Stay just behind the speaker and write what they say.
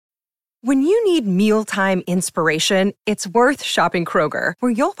When you need mealtime inspiration, it's worth shopping Kroger,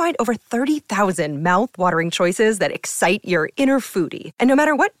 where you'll find over 30,000 mouth-watering choices that excite your inner foodie. And no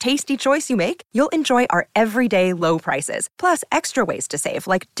matter what tasty choice you make, you'll enjoy our everyday low prices, plus extra ways to save,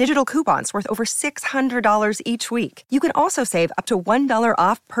 like digital coupons worth over $600 each week. You can also save up to $1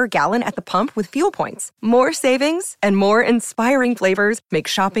 off per gallon at the pump with fuel points. More savings and more inspiring flavors make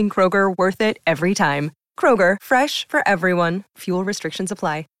shopping Kroger worth it every time. Kroger, fresh for everyone. Fuel restrictions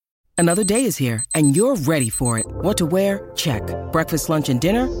apply. Another day is here, and you're ready for it. What to wear? Check. Breakfast, lunch, and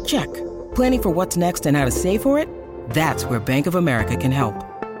dinner? Check. Planning for what's next and how to save for it? That's where Bank of America can help.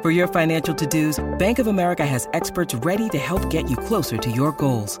 For your financial to-dos, Bank of America has experts ready to help get you closer to your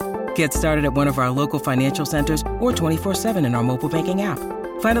goals. Get started at one of our local financial centers or 24/7 in our mobile banking app.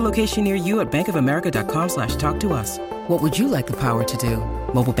 Find a location near you at bankofamerica.com/talktous. What would you like the power to do?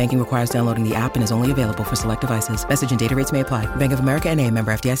 Mobile banking requires downloading the app and is only available for select devices. Message and data rates may apply. Bank of America N.A.,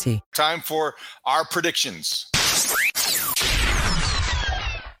 member FDIC. Time for our predictions.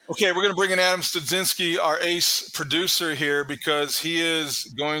 Okay, we're going to bring in Adam Studzinski, our ace producer here, because he is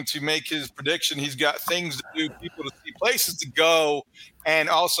going to make his prediction. He's got things to do, people to see, places to go, and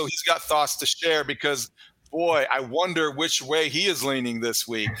also he's got thoughts to share because, boy, I wonder which way he is leaning this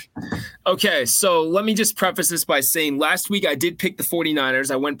week. Okay, so let me just preface this by saying last week I did pick the 49ers.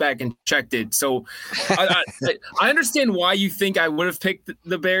 I went back and checked it. So I understand why you think I would have picked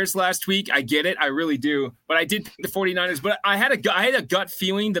the Bears last week. I get it. I really do. But I did pick the 49ers. But I had a gut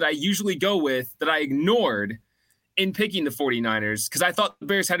feeling that I usually go with that I ignored in picking the 49ers because I thought the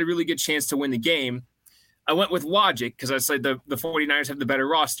Bears had a really good chance to win the game. I went with logic because I said the 49ers have the better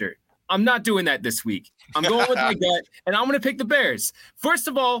roster. I'm not doing that this week. I'm going with my gut, and I'm going to pick the Bears. First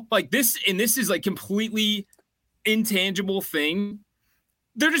of all, this is like completely intangible thing.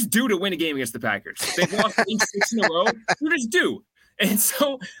 They're just due to win a game against the Packers. They've lost 6 in a row. They're just due. And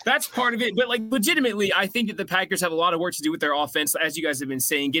so that's part of it. But legitimately, I think that the Packers have a lot of work to do with their offense, as you guys have been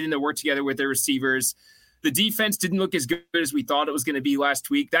saying, getting their work together with their receivers. The defense didn't look as good as we thought it was going to be last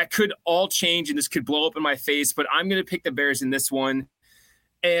week. That could all change, and this could blow up in my face. But I'm going to pick the Bears in this one.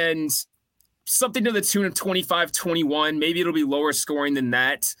 And something to the tune of 25-21. Maybe it'll be lower scoring than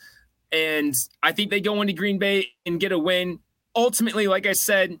that. And I think they go into Green Bay and get a win. Ultimately, like I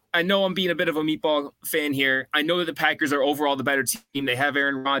said, I know I'm being a bit of a meatball fan here. I know that the Packers are overall the better team. They have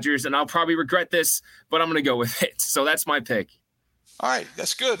Aaron Rodgers, and I'll probably regret this, but I'm going to go with it. So that's my pick. All right,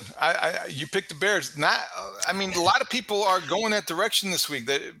 that's good. You picked the Bears. A lot of people are going that direction this week.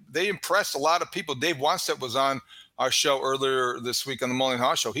 They impressed a lot of people. Dave Wannstedt was on our show earlier this week on the Mullen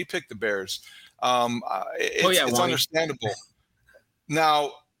Haw Show. He picked the Bears. It's understandable.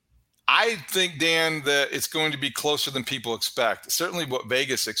 Now, I think, Dan, that it's going to be closer than people expect. Certainly what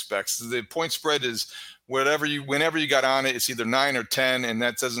Vegas expects. The point spread is whenever you got on it, it's either 9 or 10, and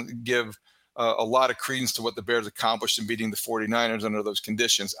that doesn't give a lot of credence to what the Bears accomplished in beating the 49ers under those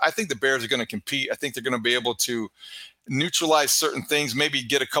conditions. I think the Bears are going to compete. I think they're going to be able to neutralize certain things, maybe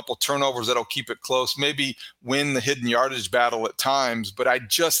get a couple turnovers that'll keep it close, maybe win the hidden yardage battle at times. But I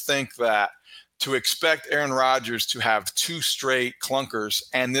just think that to expect Aaron Rodgers to have 2 straight clunkers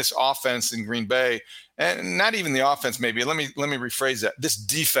and this offense in Green Bay, and not even the offense, maybe, let me rephrase that, this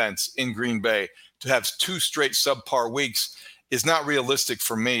defense in Green Bay to have 2 straight subpar weeks is not realistic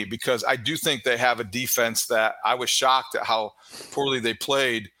for me, because I do think they have a defense that I was shocked at how poorly they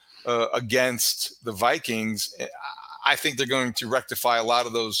played against the Vikings. I think they're going to rectify a lot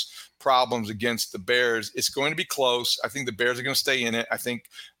of those problems against the Bears. It's going to be close. I think the Bears are going to stay in it. I think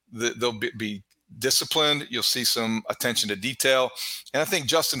they'll be disciplined. You'll see some attention to detail. And I think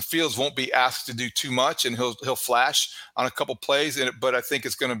Justin Fields won't be asked to do too much, and he'll flash on a couple plays in it, but I think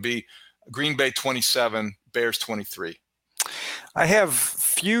it's going to be Green Bay 27, Bears 23. I have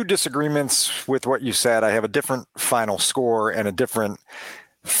few disagreements with what you said. I have a different final score and a different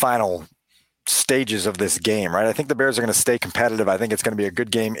final stages of this game, right? I think the Bears are going to stay competitive. I think it's going to be a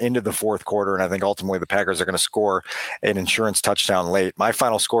good game into the fourth quarter, and I think ultimately the Packers are going to score an insurance touchdown late. My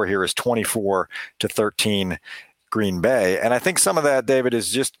final score here is 24-13 Green Bay, and I think some of that, David,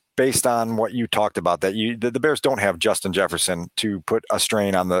 is just based on what you talked about, that the Bears don't have Justin Jefferson to put a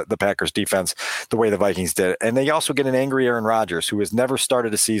strain on the Packers defense the way the Vikings did. And they also get an angry Aaron Rodgers, who has never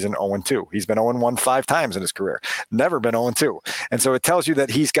started a season 0-2. He's been 0-1 5 times in his career, never been 0-2. And so it tells you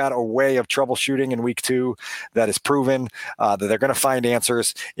that he's got a way of troubleshooting in week 2 that is proven, that they're going to find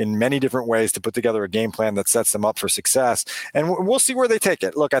answers in many different ways to put together a game plan that sets them up for success. And we'll see where they take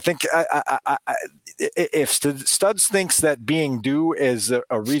it. Look, I think if Studs thinks that being due is a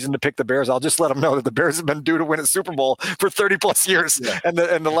reason to pick the Bears, I'll just let them know that the Bears have been due to win a Super Bowl for 30 plus years. Yeah. And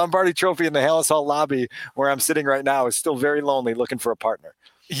the Lombardi Trophy in the Halas Hall lobby where I'm sitting right now is still very lonely looking for a partner.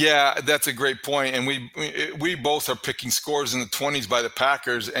 Yeah, that's a great point. And we both are picking scores in the 20s by the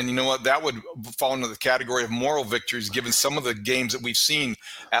Packers. And you know what? That would fall into the category of moral victories, given some of the games that we've seen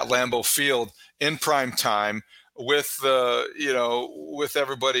at Lambeau Field in prime time with with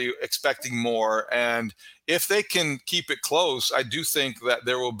everybody expecting more. And if they can keep it close, I do think that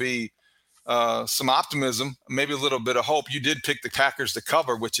there will be some optimism, maybe a little bit of hope. You did pick the Packers to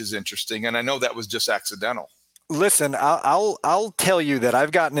cover, which is interesting. And I know that was just accidental. Listen, I'll tell you that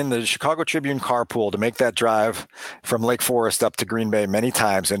I've gotten in the Chicago Tribune carpool to make that drive from Lake Forest up to Green Bay many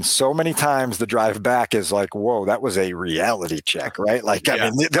times, and so many times the drive back is like, whoa, that was a reality check, right? Like, yeah,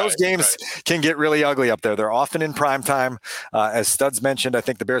 I mean, those games can get really ugly up there. They're often in prime time. As Studs mentioned, I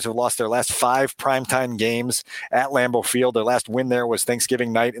think the Bears have lost their last 5 primetime games at Lambeau Field. Their last win there was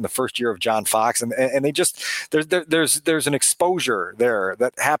Thanksgiving night in the first year of John Fox, and they just there's an exposure there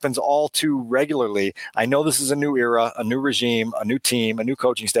that happens all too regularly. I know this is a new era, a new regime, a new team, a new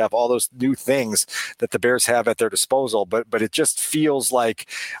coaching staff, all those new things that the Bears have at their disposal. But it just feels like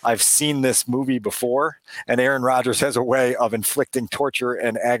I've seen this movie before, and Aaron Rodgers has a way of inflicting torture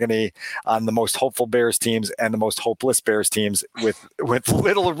and agony on the most hopeful Bears teams and the most hopeless Bears teams with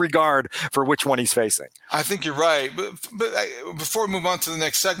little regard for which one he's facing. I think you're right. But before we move on to the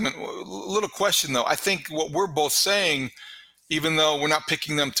next segment, a little question, though. I think what we're both saying, even though we're not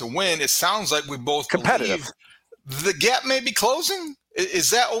picking them to win, it sounds like we both competitive. The gap may be closing. Is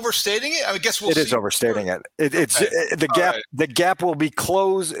that overstating it? I guess we'll see. It is overstating it. It's okay. The gap. Right. The gap will be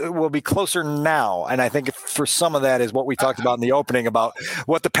closer now, and I think for some of that is what we talked about in the opening about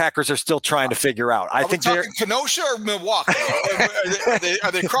what the Packers are still trying to figure out. I think they're Kenosha or Milwaukee.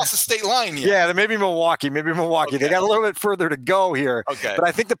 are they across the state line yet? Yeah, maybe Milwaukee. Okay. They got a little bit further to go here. Okay. But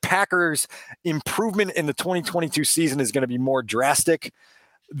I think the Packers' improvement in the 2022 season is going to be more drastic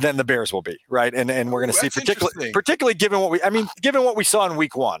than the Bears will be, right? And we're going to see, particularly given what we saw in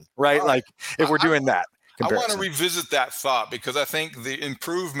week 1, right? Like if we're doing that comparison. I want to revisit that thought because I think the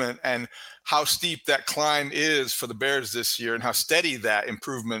improvement and how steep that climb is for the Bears this year and how steady that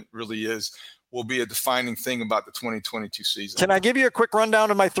improvement really is will be a defining thing about the 2022 season. Can I give you a quick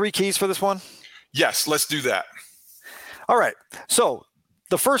rundown of my 3 keys for this one? Yes, let's do that. All right. So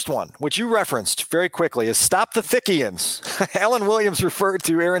the first one, which you referenced very quickly, is stop the Thickians. Alan Williams referred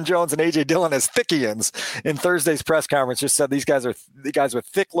to Aaron Jones and A.J. Dillon as Thickians in Thursday's press conference. Just said these guys are the guys with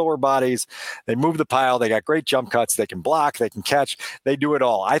thick lower bodies. They move the pile. They got great jump cuts. They can block. They can catch. They do it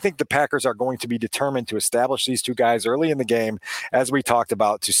all. I think the Packers are going to be determined to establish these 2 guys early in the game, as we talked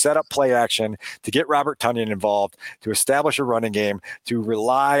about, to set up play action, to get Robert Tonyan involved, to establish a running game, to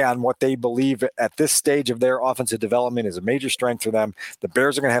rely on what they believe at this stage of their offensive development is a major strength for them. The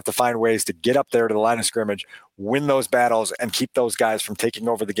Bears are going to have to find ways to get up there to the line of scrimmage, win those battles, and keep those guys from taking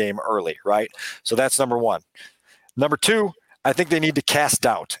over the game early, right? So that's number 1. Number 2, I think they need to cast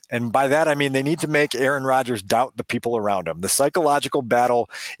doubt. And by that, I mean they need to make Aaron Rodgers doubt the people around him. The psychological battle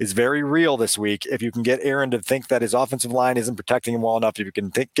is very real this week. If you can get Aaron to think that his offensive line isn't protecting him well enough, if you can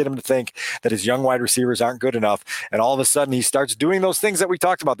get him to think that his young wide receivers aren't good enough, and all of a sudden he starts doing those things that we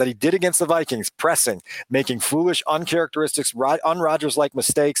talked about that he did against the Vikings, pressing, making foolish, uncharacteristic, un-Rodgers-like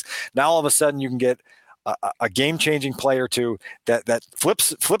mistakes. Now all of a sudden you can get a game-changing play or two that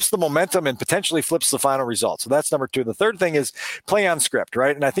flips the momentum and potentially flips the final result. So that's number 2. The third thing is play on script,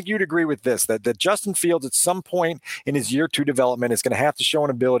 right? And I think you'd agree with this, that Justin Fields at some point in his year 2 development is going to have to show an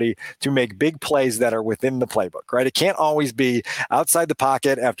ability to make big plays that are within the playbook, right? It can't always be outside the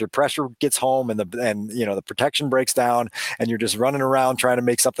pocket after pressure gets home and the protection breaks down and you're just running around trying to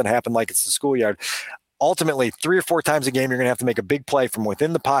make something happen like it's the schoolyard. Ultimately, 3 or 4 times a game, you're going to have to make a big play from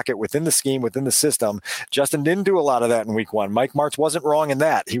within the pocket, within the scheme, within the system. Justin didn't do a lot of that in week 1. Mike Martz wasn't wrong in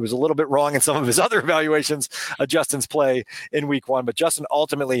that. He was a little bit wrong in some of his other evaluations of Justin's play in week 1. But Justin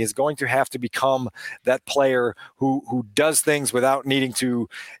ultimately is going to have to become that player who does things without needing to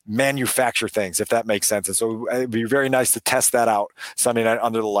manufacture things, if that makes sense. And so it'd be very nice to test that out Sunday night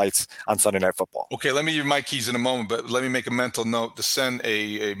under the lights on Sunday Night Football. Okay, let me give my keys in a moment, but let me make a mental note to send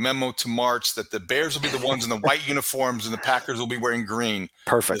a memo to Martz that the Bears will be the ones in the white uniforms and the Packers will be wearing green.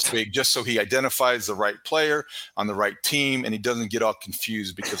 Perfect. This week, just so he identifies the right player on the right team and he doesn't get all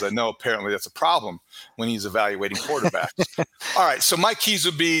confused, because I know apparently that's a problem when he's evaluating quarterbacks. All right, so my keys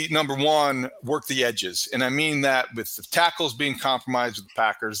would be, number 1, work the edges. And I mean that with the tackles being compromised with the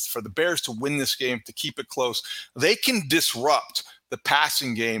Packers, for the Bears to win this game, to keep it close, they can disrupt the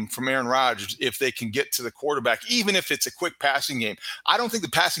passing game from Aaron Rodgers if they can get to the quarterback, even if it's a quick passing game. I don't think the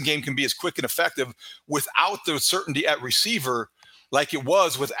passing game can be as quick and effective without the certainty at receiver like it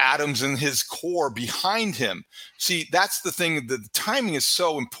was with Adams and his core behind him. See, that's the thing. The timing is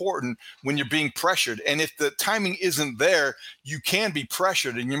so important when you're being pressured. And if the timing isn't there, you can be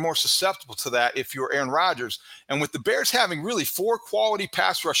pressured, and you're more susceptible to that if you're Aaron Rodgers. And with the Bears having really 4 quality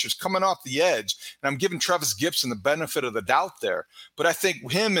pass rushers coming off the edge, and I'm giving Travis Gibson the benefit of the doubt there, but I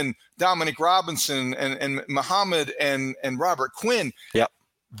think him and Dominic Robinson and Muhammad and Robert Quinn, yep,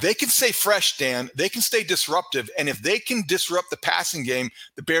 they can stay fresh, Dan. They can stay disruptive. And if they can disrupt the passing game,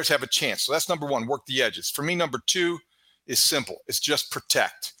 the Bears have a chance. So that's number 1, work the edges. For me, number 2 is simple. It's just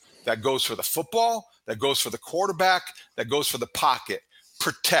protect. That goes for the football. That goes for the quarterback. That goes for the pocket.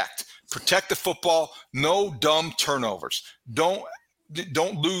 Protect. Protect the football. No dumb turnovers. Don't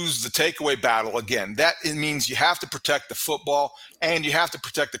lose the takeaway battle again. That it means you have to protect the football and you have to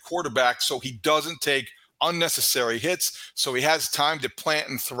protect the quarterback so he doesn't take unnecessary hits, so he has time to plant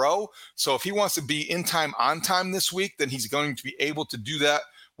and throw. So if he wants to be in time, on time this week, then he's going to be able to do that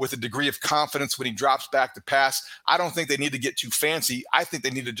with a degree of confidence when he drops back to pass. I don't think they need to get too fancy. I think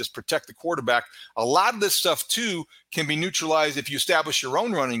they need to just protect the quarterback. A lot of this stuff, too, can be neutralized if you establish your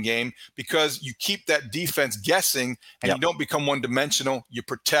own running game because you keep that defense guessing and yep, you don't become one-dimensional. You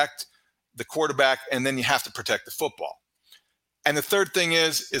protect the quarterback, and then you have to protect the football. And the third thing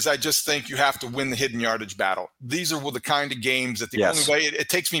is I just think you have to win the hidden yardage battle. These are the kind of games that the only way it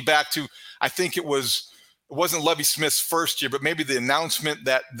takes me back to, I think it wasn't Lovie Smith's first year, but maybe the announcement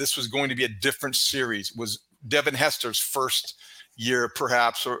that this was going to be a different series was Devin Hester's first year,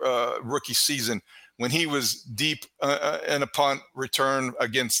 perhaps, or rookie season, when he was deep in a punt return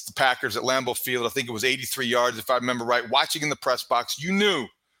against the Packers at Lambeau Field. I think it was 83 yards, if I remember right. Watching in the press box, you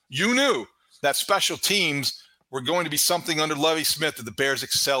knew that special teams were going to be something under Lovie Smith that the Bears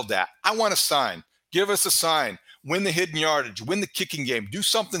excelled at. I want a sign. Give us a sign. Win the hidden yardage. Win the kicking game. Do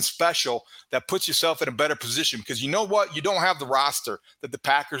something special that puts yourself in a better position, because you know what? You don't have the roster that the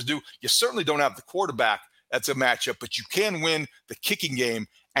Packers do. You certainly don't have the quarterback that's a matchup, but you can win the kicking game,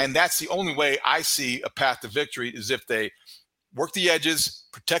 and that's the only way I see a path to victory is if they work the edges,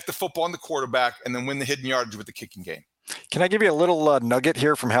 protect the football and the quarterback, and then win the hidden yardage with the kicking game. Can I give you a little nugget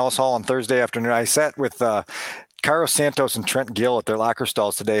here from Hallis Hall on Thursday afternoon? I sat with Cairo Santos and Trent Gill at their locker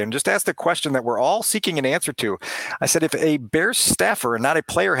stalls today and just asked the question that we're all seeking an answer to. I said, if a Bears staffer and not a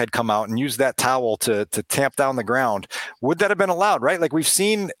player had come out and used that towel to tamp down the ground, would that have been allowed, right? Like we've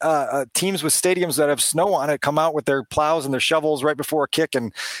seen teams with stadiums that have snow on it come out with their plows and their shovels right before a kick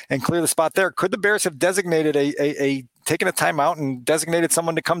and clear the spot there. Could the Bears have designated taken a timeout and designated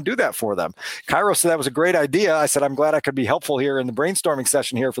someone to come do that for them? Cairo said that was a great idea. I said, I'm glad I could be helpful here in the brainstorming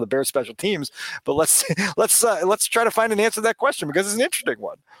session here for the Bears special teams, but let's try to find an answer to that question because it's an interesting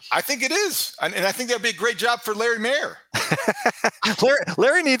one. I think it is. And I think that'd be a great job for Larry Mayer.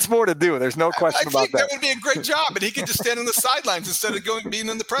 Larry needs more to do. There's no question about that. I think that would be a great job, and he could just stand on the sidelines instead of being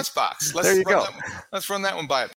in the press box. There you go. Let's run that one by him.